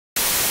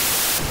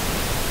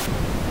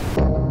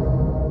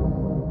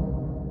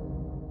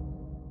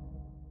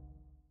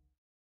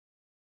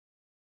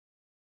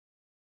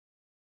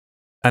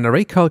An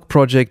ArrayCalc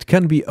project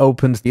can be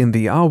opened in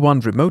the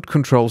R1 remote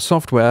control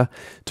software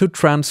to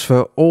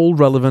transfer all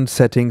relevant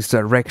settings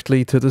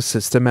directly to the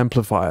system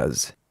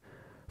amplifiers.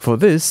 For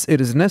this,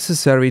 it is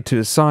necessary to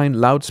assign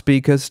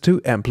loudspeakers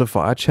to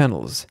amplifier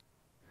channels.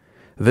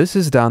 This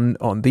is done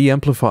on the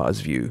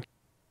Amplifiers view.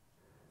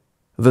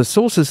 The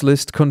sources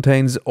list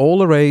contains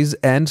all arrays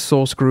and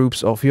source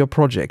groups of your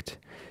project.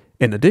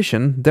 In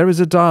addition, there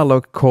is a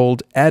dialog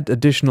called Add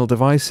Additional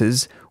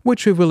Devices,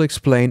 which we will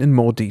explain in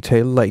more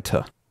detail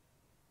later.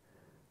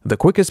 The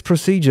quickest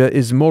procedure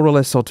is more or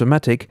less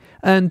automatic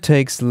and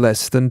takes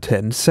less than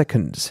 10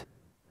 seconds.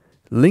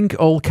 Link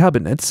All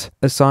Cabinets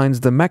assigns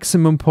the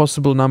maximum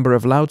possible number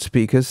of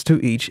loudspeakers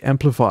to each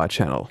amplifier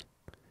channel.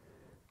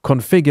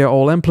 Configure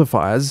All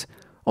Amplifiers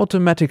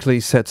automatically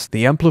sets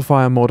the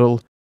amplifier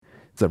model,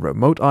 the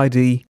remote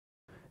ID,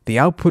 the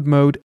output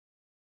mode,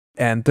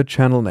 and the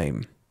channel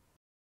name.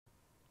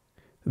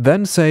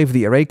 Then save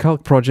the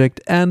ArrayCalc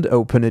project and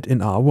open it in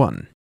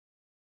R1.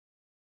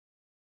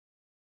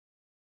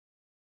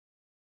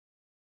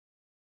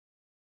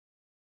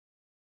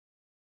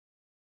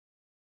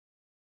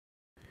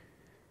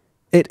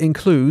 It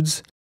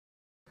includes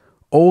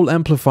all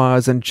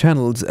amplifiers and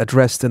channels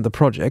addressed in the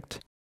project,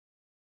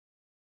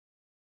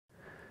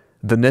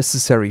 the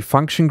necessary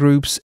function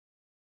groups,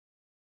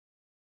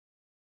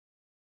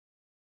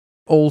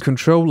 all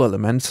control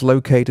elements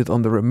located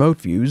on the remote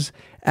views,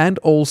 and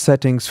all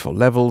settings for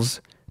levels,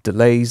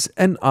 delays,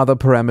 and other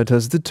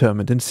parameters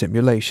determined in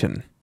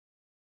simulation.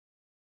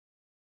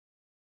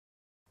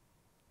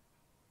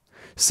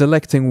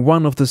 Selecting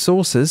one of the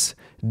sources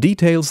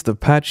details the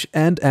patch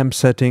and amp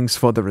settings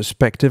for the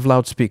respective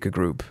loudspeaker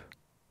group.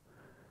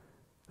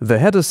 The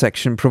header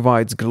section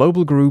provides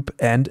global group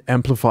and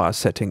amplifier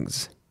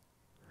settings.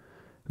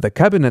 The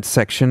cabinet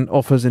section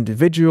offers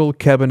individual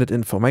cabinet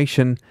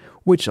information,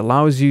 which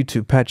allows you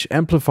to patch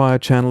amplifier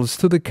channels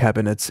to the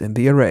cabinets in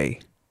the array.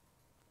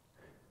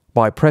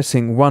 By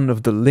pressing one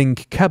of the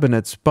Link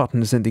Cabinets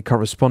buttons in the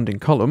corresponding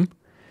column,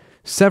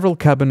 several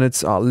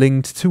cabinets are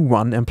linked to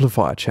one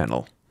amplifier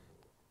channel.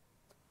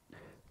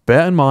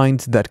 Bear in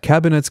mind that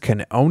cabinets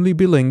can only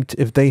be linked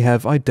if they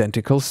have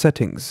identical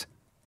settings.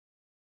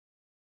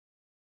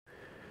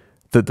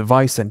 The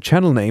device and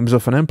channel names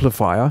of an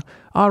amplifier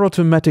are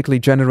automatically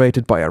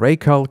generated by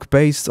ArrayCalc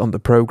based on the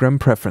program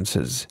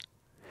preferences.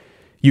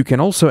 You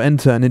can also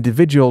enter an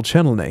individual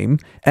channel name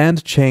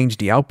and change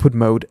the output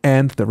mode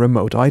and the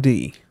remote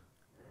ID.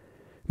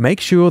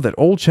 Make sure that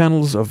all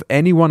channels of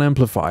any one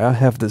amplifier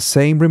have the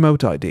same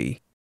remote ID.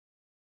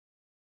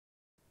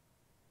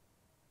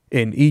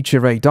 In each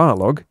array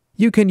dialog,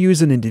 you can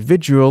use an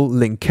individual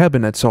Link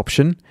Cabinets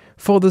option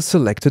for the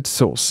selected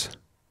source.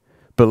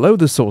 Below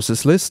the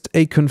sources list,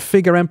 a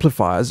Configure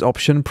Amplifiers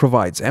option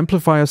provides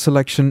amplifier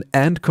selection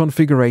and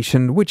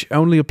configuration which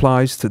only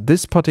applies to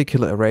this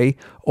particular array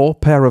or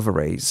pair of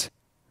arrays.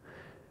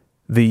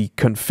 The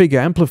Configure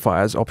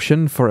Amplifiers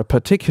option for a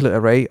particular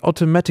array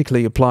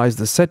automatically applies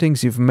the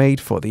settings you've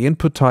made for the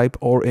input type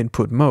or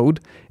input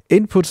mode,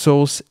 input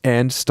source,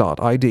 and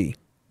start ID.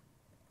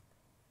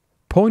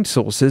 Point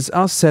sources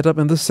are set up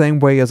in the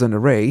same way as an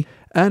array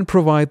and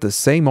provide the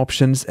same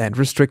options and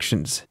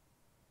restrictions.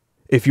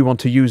 If you want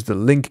to use the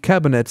Link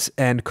Cabinets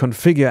and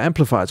Configure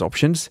Amplifiers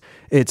options,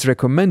 it's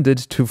recommended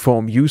to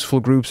form useful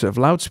groups of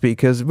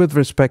loudspeakers with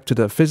respect to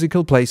their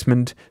physical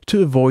placement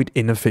to avoid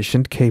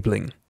inefficient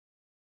cabling.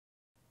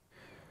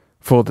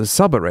 For the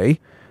subarray,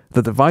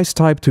 the device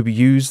type to be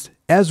used,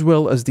 as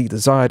well as the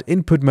desired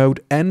input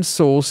mode and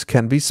source,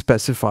 can be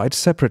specified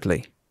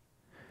separately.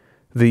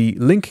 The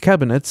Link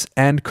Cabinets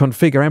and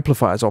Configure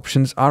Amplifiers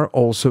options are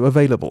also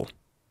available.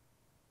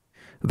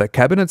 The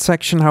cabinet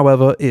section,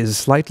 however, is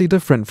slightly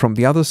different from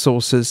the other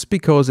sources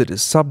because it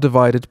is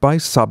subdivided by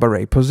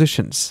subarray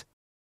positions.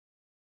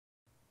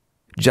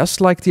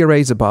 Just like the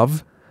arrays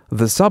above,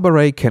 the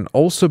subarray can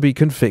also be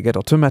configured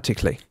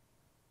automatically.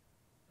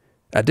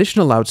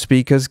 Additional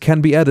loudspeakers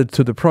can be added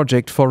to the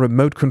project for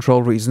remote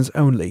control reasons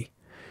only.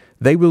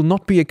 They will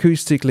not be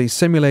acoustically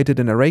simulated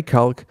in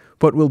ArrayCalc,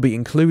 but will be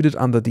included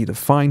under the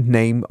defined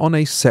name on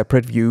a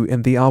separate view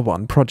in the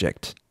R1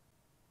 project.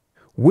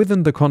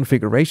 Within the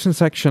configuration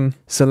section,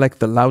 select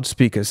the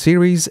loudspeaker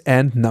series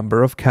and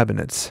number of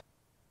cabinets.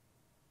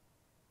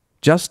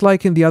 Just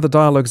like in the other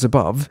dialogues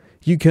above,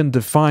 you can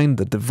define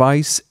the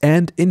device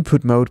and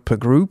input mode per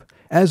group,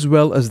 as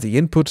well as the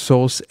input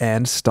source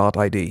and start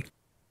ID.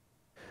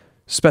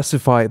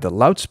 Specify the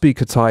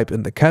loudspeaker type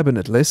in the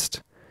cabinet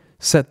list,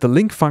 set the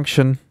link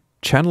function,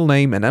 channel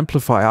name and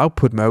amplifier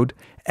output mode,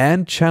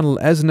 and channel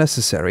as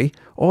necessary,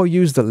 or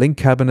use the Link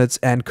Cabinets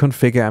and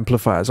Configure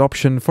Amplifiers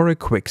option for a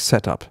quick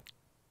setup.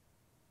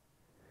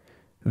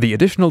 The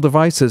additional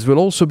devices will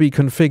also be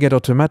configured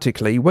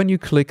automatically when you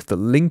click the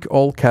Link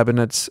All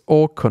Cabinets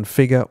or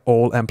Configure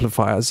All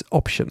Amplifiers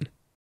option.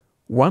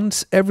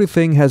 Once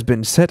everything has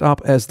been set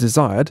up as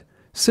desired,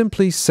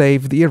 simply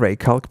save the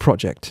ArrayCalc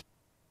project.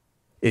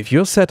 If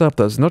your setup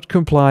does not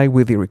comply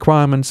with the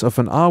requirements of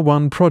an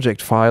R1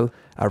 project file,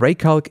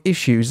 ArrayCalc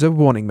issues a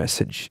warning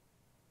message.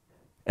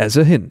 As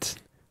a hint,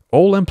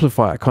 All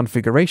amplifier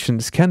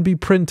configurations can be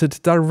printed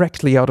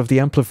directly out of the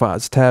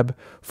Amplifiers tab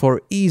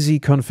for easy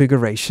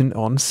configuration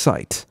on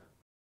site.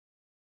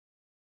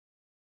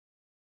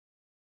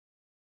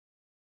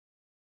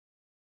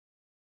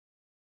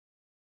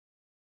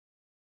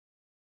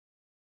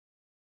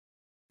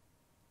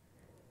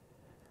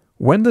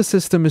 When the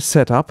system is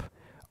set up,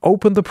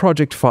 open the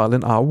project file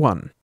in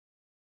R1.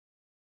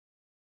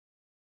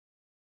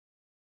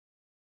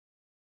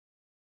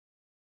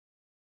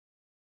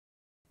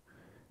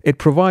 It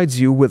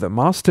provides you with a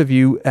master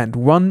view and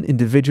one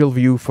individual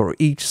view for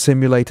each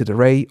simulated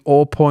array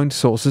or point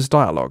sources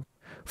dialog,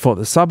 for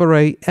the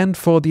subarray and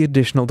for the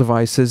additional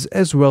devices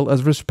as well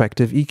as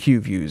respective EQ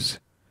views.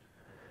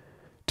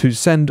 To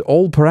send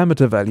all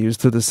parameter values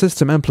to the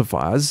system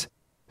amplifiers,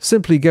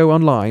 simply go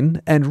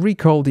online and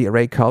recall the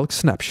ArrayCalc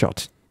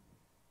snapshot.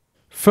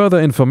 Further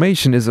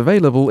information is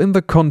available in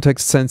the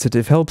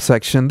context-sensitive help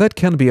section that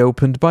can be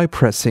opened by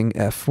pressing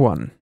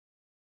F1.